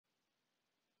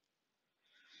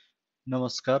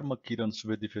नमस्कार, म किरण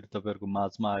सुवेदी फेरि तपाईहरुको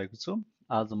माझमा आएको छु।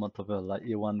 आज म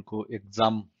तपाईहरुलाई A1 को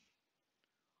एक्जाम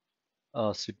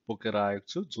सिट बोकेर आएको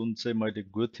छु, जुन चाहिँ मैले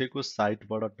गोथेको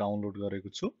साइटबाट डाउनलोड गरेको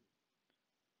छु।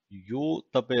 यो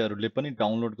तपाईहरुले पनि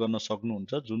डाउनलोड गर्न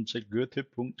सक्नुहुन्छ, जुन चाहिँ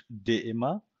goethe.de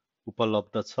मा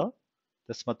उपलब्ध छ।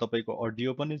 त्यसमा तपाईको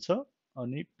अडियो पनि छ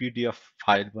अनि PDF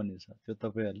फाइल पनि छ। त्यो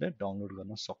तपाईहरुले डाउनलोड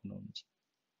गर्न सक्नुहुन्छ।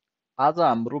 आज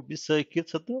हाम्रो विषय के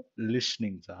छ त?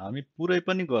 लिसनिङ छ। हामी पुरै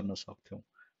पनि गर्न सक्थ्यौं।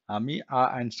 हामी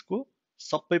को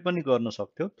सबै पनि गर्न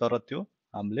सक्थ्यौं, तर त्यो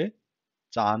हामीले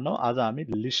चाहन आज हामी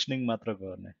लिसनिङ मात्र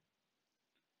गर्ने।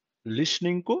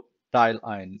 लिसनिङको टाइल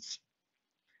आइन्स।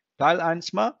 टाइल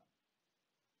आइन्समा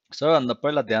सबैभन्दा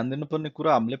पहिला ध्यान दिनुपर्ने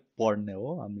कुरा हामीले पढ्ने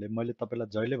हो। मैले तपाईलाई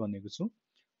जहिले भनेको छु,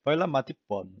 पहिला माथि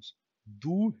पढ्नुस्।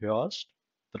 Du hörst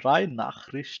 3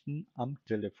 Nachrichten am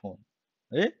Telefon।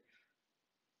 है?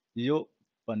 यो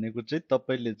भनेको चाहिँ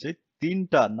तपाईले चाहिँ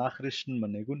तीनटा नाखरिस्टन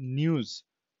भनेको न्यूज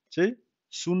चाहिँ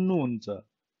सुन्नुहुन्छ।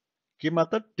 केमा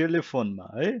त? टेलिफोनमा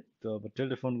है। त्यो अब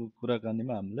टेलिफोनको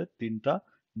कुराकानीमा हामीले तीनटा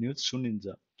न्यूज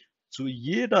सुनिन्छ। Zu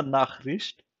jeder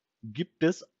Nachricht gibt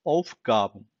es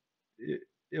Aufgaben।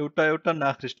 एउटा एउटा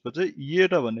नाखरिस्टको चाहिँ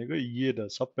jeder भनेको jeder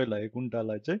सबैलाई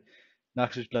कुन्टालाई चाहिँ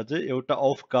नाखरिस्टलाई चाहिँ एउटा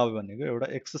Aufgabe भनेको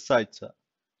एउटा एक्सरसाइज छ।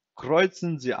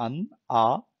 Kreuzen Sie an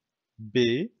A,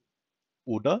 B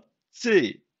oder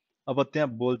C। अब त्यहाँ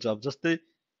बोल्छ, अब जस्तै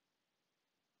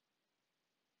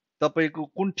तपाईको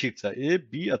कुन ठिक छ, ए,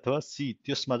 बी अथवा सी,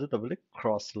 त्यसमा चाहिँ तपाईले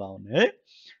क्रस लाउने है।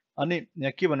 अनि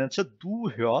यहाँ के भनेको छ? Du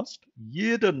hörst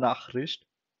jede Nachricht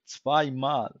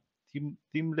zweimal।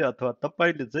 तिमीले अथवा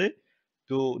तपाईले चाहिँ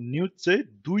त्यो न्यूज चाहिँ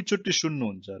दुईचोटी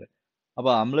सुन्नुहुन्छ अरे। अब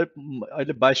हामीले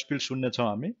अहिले 22 पिल सुन्ने छौं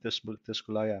हामी,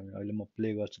 त्यसको लागि हामी अहिले म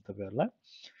प्ले गर्छु तपाईहरुलाई।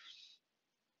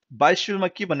 22 पिलमा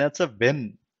के भनेको छ?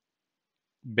 भेन।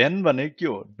 भेन भनेको के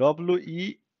हो?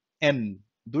 WEN।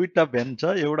 दुईटा भेन छ,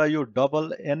 एउटा यो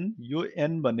डबल एन, यो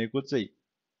एन भनेको चाहिँ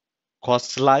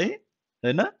कसलाई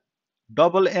हैन,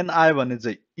 डबल एन आयो भने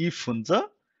चाहिँ इफ हुन्छ,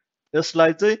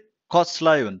 यसलाई चाहिँ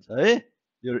कसलाई हुन्छ है।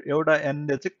 यो एउटा एन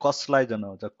ले चाहिँ कसलाई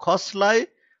जनाउँछ, कसलाई।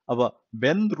 अब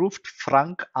भेन रुफ्ट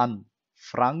फ्राङ्क आन,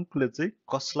 फ्राङ्कले चाहिँ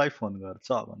कसलाई फोन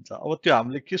गर्छ भन्छ। अब त्यो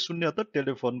हामीले के सुन्ने हो त?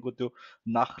 टेलिफोनको त्यो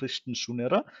नाखरिस्टन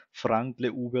सुनेर फ्राङ्कले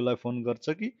उबेलाई फोन गर्छ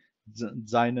कि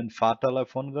जाइनन फाटालाई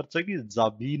फोन गर्छ कि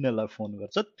जाबिनेलाई फोन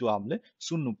गर्छ, त्यो हामीले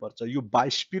सुन्नुपर्छ। यो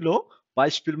 22 पिल हो।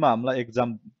 22 पिलमा हामीलाई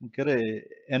एक्जाम के अरे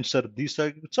एन्सर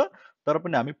दिइसकेको छ, तर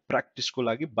पनि हामी प्र्याक्टिसको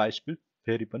लागि 22 पिल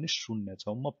फेरि पनि सुन्ने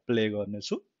छौं। म प्ले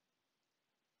गर्नेछु।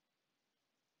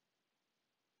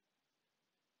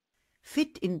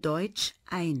 Fit in Deutsch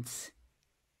 1.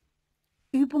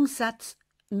 Übungssatz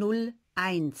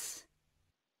 01.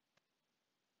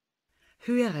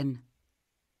 Hören.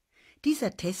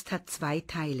 Dieser Test hat 2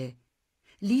 Teile.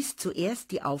 Lies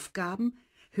zuerst die Aufgaben,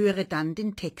 höre dann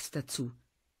den Text dazu.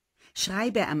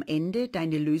 Schreibe am Ende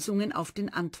deine Lösungen auf den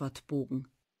Antwortbogen.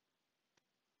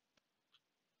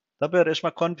 तपाईहरु यसमा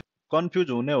कन्फ्युज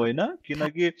हुने होइन,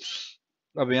 किनकि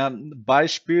अब यहाँ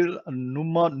 22 पिल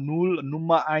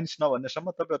नुम्मा आइन्स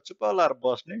नभन्नेसम्म तपाईहरु चुप लाएर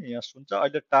बस्ने, यहाँ सुन्छ।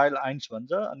 अहिले टाइल आइन्स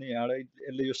भन्छ, अनि यहाँबाट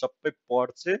यसले यो सबै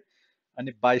पढ्छ,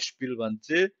 अनि 22 पिल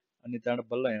भन्छ, अनि त्यहाँबाट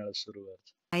बल्ल यहाँबाट सुरु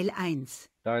गर्छ। Teil 1.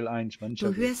 टाइल आइन्स भन्छ।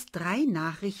 Du hörst 3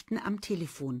 Nachrichten am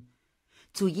Telefon.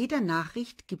 Zu jeder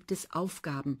Nachricht gibt es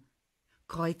Aufgaben.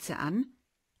 Kreuze an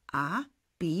A,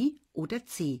 B oder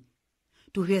C.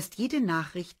 Du hörst jede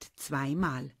Nachricht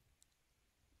zweimal.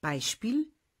 Beispiel: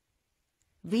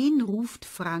 Wen ruft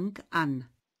Frank an?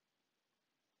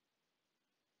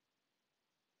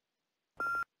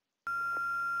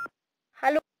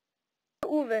 Hallo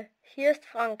Uwe, hier ist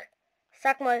Frank.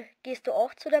 Sag mal, gehst du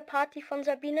auch zu der Party von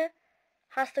Sabine?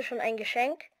 Hast du schon ein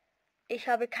Geschenk? Ich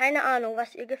habe keine Ahnung,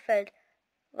 was ihr gefällt.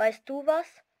 Weißt du was?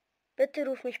 Bitte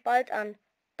ruf mich bald an.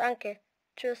 Danke.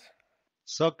 Tschüss.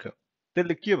 सक्यो।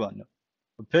 त्यसले के भन्यो?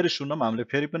 फेरि सुनौँ, हामीले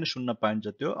फेरि पनि सुन्न पाइन्छ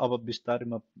त्यो। अब बिस्तारै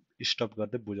म स्टप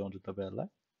गर्दै बुझाउँछु तपाईहरुलाई।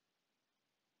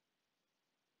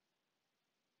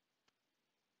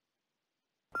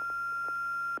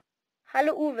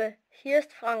 Hallo Uwe, hier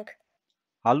ist Frank.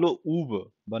 हालो उबे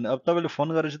भने अब तपाईले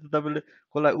फोन गरेपछि त तपाईले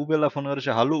कसलाई उबेलाई फोन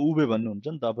गरेपछि हालो उबे भन्नुहुन्छ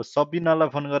नि त। अब सबिनालाई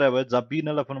फोन गरे भए,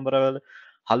 जाबिनेलाई फोन गरे भए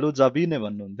हालो जाबिने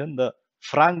भन्नुहुन्थ्यो नि त।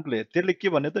 फ्राङ्कले त्यसले के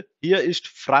भन्यो त? हियर इज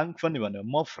फ्राङ्क पनि भन्यो।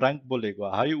 म फ्राङ्क बोलेको,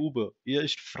 high ube, here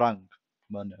is Frank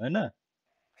भन्यो हैन।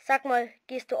 Sag mal,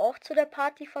 gehst du auch zu der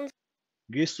Party von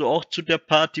Gehst du auch zu der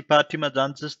Party? पार्टीमा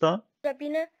जान्छस् त?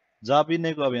 Sabine?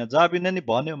 जाबिनेको अब यहाँ जाबिने नि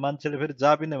भन्यो, मान्छेले फेरि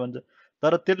जाबिने भन्छ,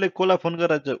 तर त्यसले कसलाई फोन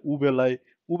गरेर चाहिँ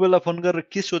उबेलाई फोन गरेर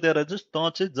के सोधेर रहेछस्? त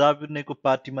चाहिँ जाबिनेको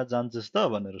पार्टीमा जान्छस् त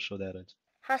भनेर सोधेर रहेछ।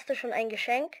 Hast du schon ein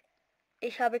Geschenk?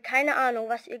 Ich habe keine Ahnung,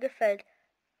 was ihr gefällt.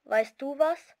 Weißt du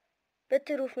was?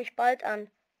 Bitte ruf mich bald an.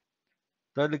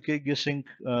 तैँले केही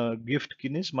गिफ्ट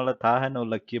किनिस् मलाई थाहा छैन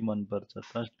उसलाई के मनपर्छ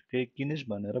तँ केही किनिस्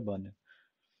भनेर भन्यो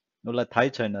उसलाई थाहै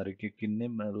छैन अरे के किन्ने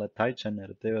उसलाई थाहै छैन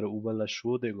अरे त्यही भएर उबललाई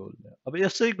सोधेको उसले अब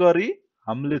यसै गरी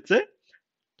हामीले चाहिँ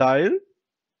टाइल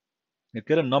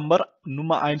के अरे नम्बर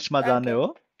नुमा आइन्समा जाने Danke. हो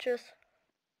Tschüss.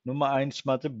 नुमा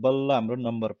आइन्समा चाहिँ बल्ल हाम्रो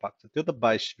नम्बर पाक्छ त्यो त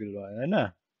 22 भयो हैन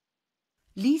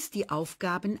Lies die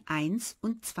Aufgaben 1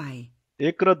 und 2.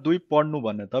 1 र 2 पढ्नु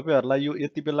भने तपाईहरुलाई यो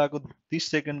यति बेलाको 30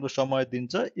 सेकेन्डको समय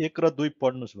दिन्छ 1 र 2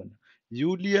 पढ्नुस् भने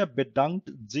युलिया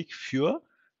बेडाङ्क्ट जिक फ्यो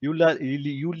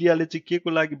युलियाले चाहिँ के को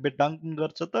लागि बेडाङ्क्ट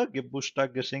गर्छ त गेबुस्टा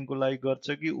गेसेङको लागि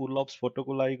गर्छ कि उलप्स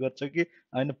फोटोको लागि गर्छ कि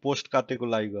हैन पोस्ट काटेको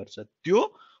लागि गर्छ त्यो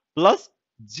प्लस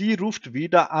जी रुफ्ट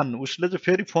भिडा आन उसले चाहिँ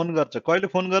फेरि फोन गर्छ कहिले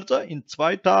फोन गर्छ in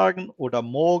 2 tagen oder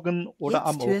morgen oder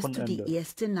am Jetzt hörst du die Wochenende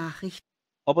erste Nachricht.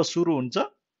 अब सुरु हुन्छ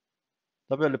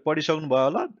तपाईहरुले पढिसक्नु भयो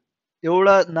होला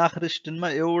एउटा नाखरिस्टनमा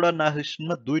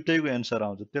दुईटैको एन्सर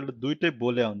आउँछ त्यसले दुईटै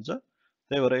बोल्या हुन्छ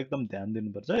त्यही भएर एकदम ध्यान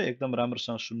दिनुपर्छ है एकदम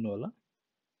राम्रोसँग सुन्नु होला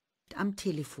Am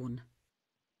Telefon.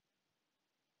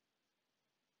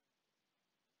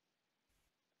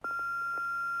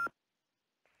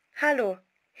 Hallo,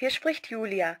 hier spricht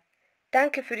Julia.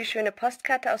 Danke für die schöne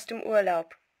Postkarte aus dem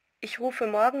Urlaub. Ich rufe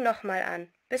morgen nochmal an.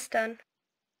 Bis dann.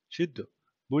 Sidho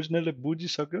बुझ्नेले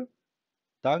बुझिसक्यो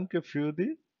Danke für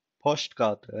die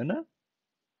Postkarte हैन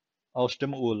aus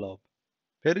dem Urlaub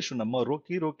फेरि सुन म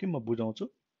रोकी म बुझाउँछु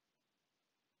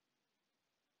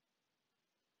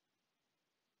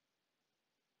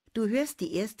Du hörst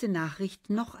die erste Nachricht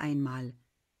noch einmal.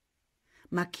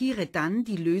 Markiere dann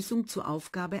die Lösung zur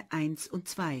Aufgabe 1 und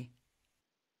 2.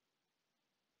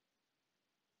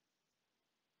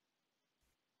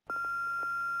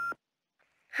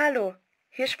 Hallo,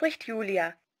 hier spricht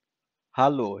Julia.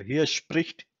 Hallo, hier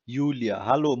spricht Julia.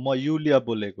 Hallo, म Yulia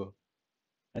बोलेको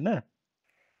हैन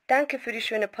Danke für die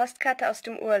schöne Postkarte aus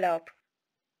dem Urlaub.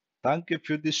 Danke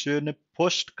für die schöne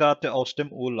Postkarte aus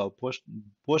dem Urlaub.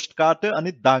 Postkarte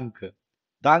अनि Danke.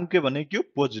 Danke भनेको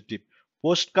positive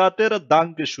पोस्टकार्टे र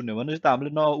दाङ्के सुन्यो भने त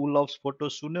हामीले न उलप्स फोटो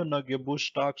सुन्यो न गेबुस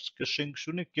टाक्स केसिङ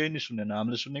सुन्यो केही नै सुनेन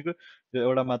हामीले सुनेको यो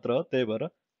एउटा मात्र हो त्यही भएर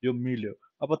यो मिल्यो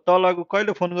अब तलको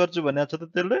कहिले फोन गर्छु भनेको छ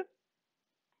त त्यसले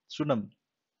सुनम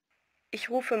Ich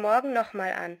rufe morgen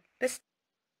nochmal an. Bis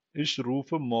Ich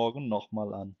rufe morgen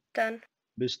nochmal an. dann.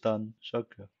 Bis dann.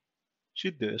 सक्यो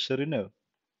सिधै यसरी नै हो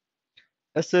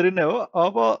यसरी नै हो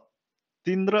अब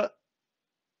 3 र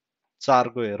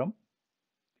 4 को हेरौं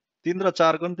 3 र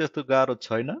 4 को पनि त्यस्तो गाह्रो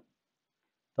छैन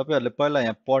तपाईहरुले पहिला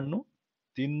यहाँ पढ्नु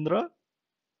 3 र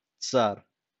 4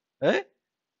 है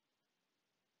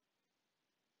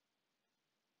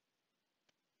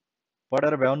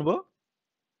पढेर भ्याउनु भयो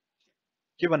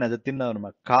के भनेको छ 3 नम्बरमा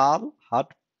कार्ल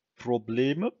हाट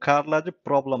प्रब्लम कार्ललाई चाहिँ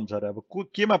प्रब्लम छ रे अब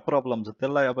केमा प्रब्लम छ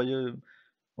त्यसलाई अब यो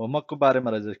होमवर्कको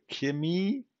बारेमा रहेछ केमी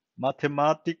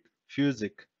म्याथमेटिक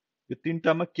फिजिक यो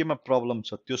तीनटामा केमा प्रब्लम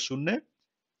छ त्यो सुन्ने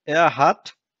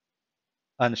hat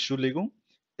Entschuldigung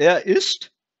ist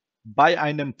bei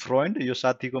einem Freund यो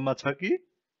साथीकोमा छ कि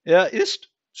ist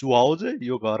zu Hause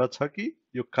यो घर छ कि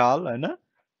यो काल हैन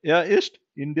ist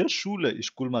in der Schule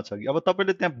स्कुलमा छ कि अब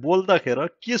तपाईले त्यहाँ बोल्दाखेरि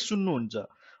के सुन्नुहुन्छ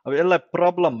अब यसलाई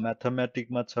प्रब्लम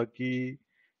म्याथमेटिकमा छ कि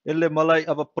यसले मलाई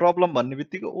अब प्रब्लम भन्ने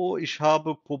बित्तिकै ओ ich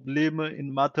habe Probleme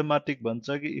in Mathematik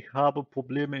भन्छ कि ich habe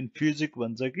Probleme in Physik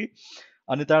भन्छ कि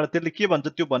अनि त्यहाँबाट त्यसले के भन्छ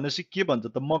त्यो भनेपछि के भन्छ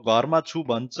त म घरमा छु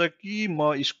भन्छ कि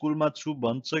म स्कुलमा छु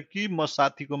भन्छ कि म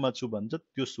साथीकोमा छु भन्छ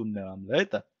त्यो सुन्ने हामीले है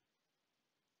त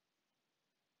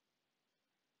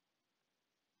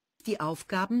Die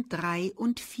Aufgaben 3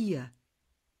 und 4.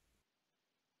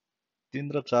 3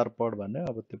 र 4 पढ भने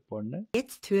अब त्यो पढ्ने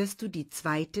Jetzt hörst du die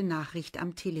zweite Nachricht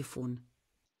am Telefon.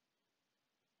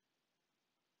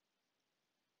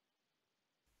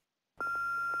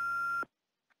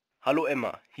 Hallo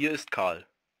Emma, hier ist Karl.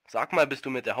 Sag mal, bist du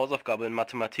mit der Hausaufgabe in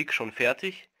Mathematik schon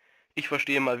fertig? Ich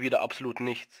verstehe mal wieder absolut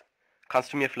nichts.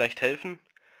 Kannst du mir vielleicht helfen?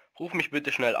 Ruf mich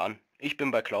bitte schnell an. Ich bin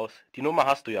bei Klaus. Die Nummer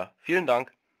hast du ja. Vielen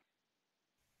Dank.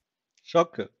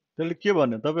 सक्यो त्यसले के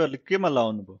भन्यो तपाईहरुले केमा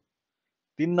लाउनु भयो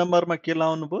 3 नम्बरमा के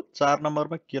लाउनु भयो 4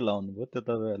 नम्बरमा के लाउनु भयो त्यो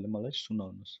तपाईहरुले मलाई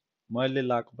सुनाउनुस् मैले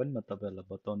लाको पनि म तपाईहरुलाई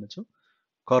बताउने छु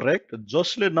करेक्ट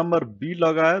जसले नम्बर बी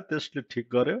लगायो त्यसले ठीक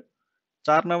गर्यो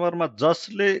 4 नम्बरमा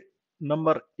जसले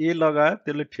नम्बर ए लगायो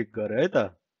त्यसले ठीक गर्यो है त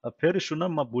अब फेरि सुन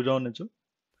म बुझाउने छु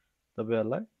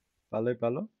तपाईहरुलाई पालै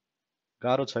पालो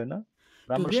गाह्रो छैन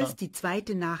Du hörst die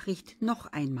zweite Nachricht noch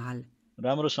einmal.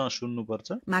 राम्रोसँग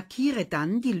सुन्नुपर्छ Markiere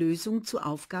dann die Lösung zu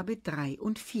Aufgabe 3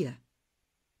 und 4.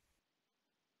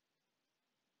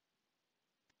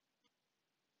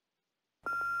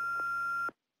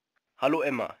 Hallo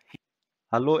Emma.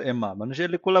 Hello Emma भनेपछि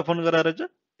यसले कसलाई फोन गराएर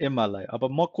चाहिँ एमालाई। अब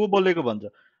म को बोलेको भन्छ,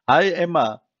 हाई एमा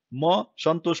म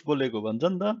सन्तोष बोलेको भन्छ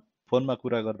नि त फोनमा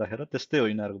कुरा गर्दाखेरि, त्यस्तै हो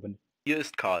यिनीहरूको पनि। Hier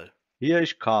ist Karl. Here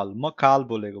is काल, म काल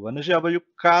बोलेको भनेपछि अब यो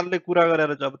कालले कुरा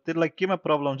गरेर चाहिँ अब त्यसलाई केमा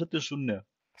प्रब्लम छ त्यो सुन्ने हो।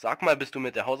 Sag mal, bist du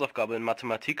mit der Hausaufgabe in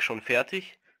Mathematik schon fertig?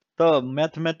 त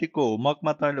म्याथमेटिकको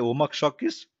होमवर्कमा तैँले होमवर्क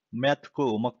सकिस्, म्याथको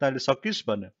होमवर्क तैँले सकिस्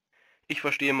भन्यो। Ich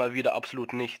verstehe mal wieder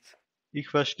absolut nichts. Ich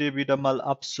verstehe wieder mal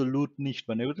absolut nicht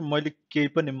भनेको चाहिँ मैले केही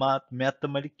पनि म्याथ त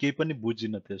मैले केही पनि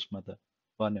बुझिनँ त्यसमा त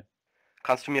भन्यो।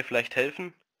 Kannst du mir vielleicht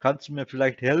helfen? Kannst du mir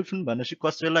vielleicht helfen भनेपछि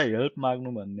कसैलाई हेल्प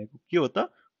माग्नु भनेको के हो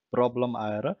त, प्रब्लम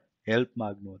आएर हेल्प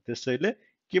माग्नु हो। त्यसैले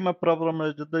केमा प्रब्लम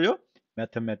रहेछ त यो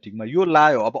म्याथमेटिकमा, यो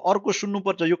लायो। अब अर्को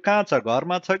सुन्नुपर्छ, यो कहाँ छ,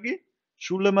 घरमा छ कि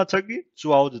सुलेमा छ कि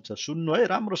चुहाउज छ, सुन्नु है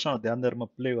राम्रोसँग ध्यान दिएर, म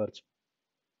प्ले गर्छु।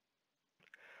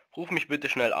 Ruf mich bitte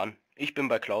schnell an. Ich bin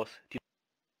bei Klaus.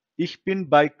 Ich bin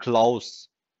bei Klaus.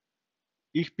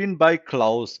 Ich bin bei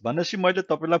Klaus भनेपछि मैले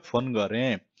तपाईँलाई फोन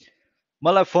गरेँ,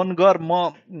 मलाई फोन गर,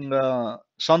 म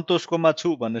सन्तोषकोमा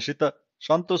छु भनेपछि त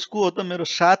सन्तोष को हो त, मेरो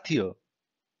साथी हो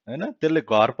हैन। त्यसले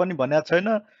घर पनि भनेको छैन,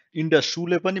 इन्डिया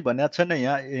सुले पनि भनेको छैन।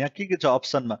 यहाँ के छ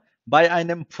अप्सनमा, बाई आई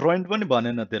नेम फ्रेन्ड पनि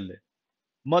भनेन त्यसले,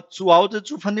 म चुहाउजे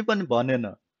छु पनि भनेन,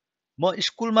 म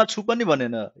स्कुलमा छु पनि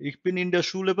भनेन, इक पिन इन्डिया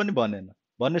सुले पनि भनेन।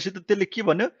 भनेपछि त त्यसले के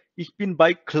भन्यो, इक पिन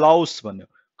बाई क्लाउस भन्यो।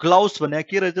 क्लाउस भने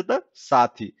के रहेछ त,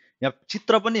 साथी। यहाँ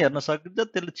चित्र पनि हेर्न सकिन्छ,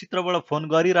 त्यसले चित्रबाट फोन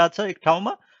गरिरहेछ एक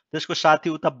ठाउँमा, त्यसको साथी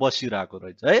उता बसिरहेको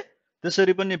रहेछ है।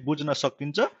 त्यसरी पनि बुझ्न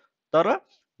सकिन्छ। तर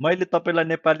मैले तपाईँलाई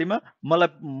नेपालीमा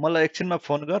मलाई एकछिनमा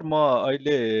फोन गर, म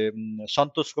अहिले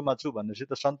सन्तोषकोमा छु भनेपछि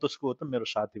त सन्तोषको हो त मेरो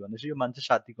साथी भनेपछि यो मान्छे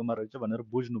साथीकोमा रहेछ भनेर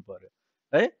बुझ्नु पर्यो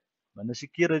है। भनेपछि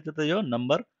के रहेछ त, यो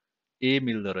नम्बर ए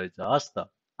मिल्दो रहेछ। हस् त,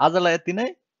 आजलाई यति नै।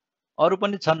 अरू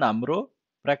पनि छन् हाम्रो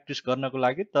प्र्याक्टिस गर्नको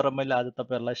लागि, तर मैले आज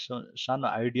तपाईँहरूलाई सानो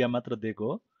आइडिया मात्र दिएको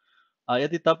हो।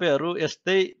 यदि तपाईँहरू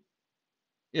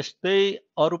यस्तै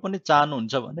अरू पनि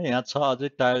चाहनुहुन्छ भने यहाँ छ अझै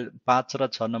टाइल 5 र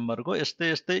 6 नम्बरको,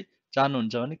 यस्तै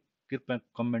चाहनुहुन्छ भने कृपया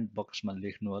कमेन्ट बक्समा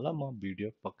लेख्नु होला, म भिडियो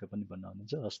पक्कै पनि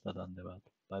बनाउनेछु। हस् त, धन्यवाद,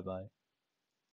 बाई बाई।